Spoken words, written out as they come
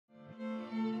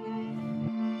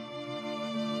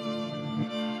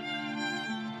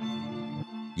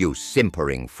You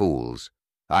simpering fools!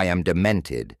 I am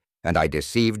demented, and I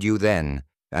deceived you then,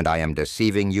 and I am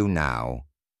deceiving you now.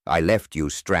 I left you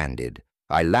stranded.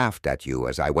 I laughed at you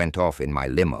as I went off in my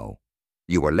limo.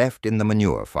 You were left in the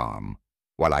manure farm,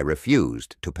 while I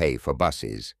refused to pay for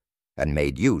buses, and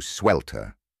made you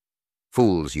swelter.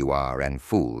 Fools you are, and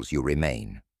fools you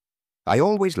remain. I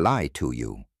always lie to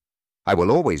you. I will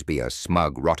always be a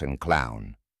smug, rotten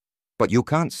clown. But you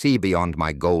can't see beyond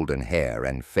my golden hair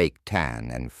and fake tan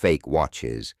and fake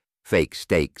watches, fake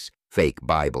steaks, fake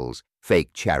Bibles,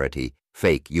 fake charity,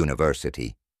 fake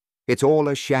university. It's all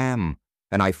a sham,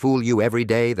 and I fool you every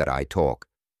day that I talk.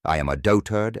 I am a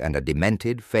dotard and a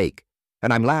demented fake,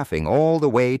 and I'm laughing all the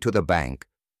way to the bank,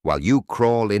 while you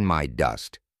crawl in my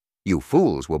dust. You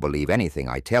fools will believe anything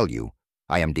I tell you.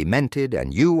 I am demented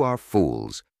and you are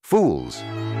fools. Fools!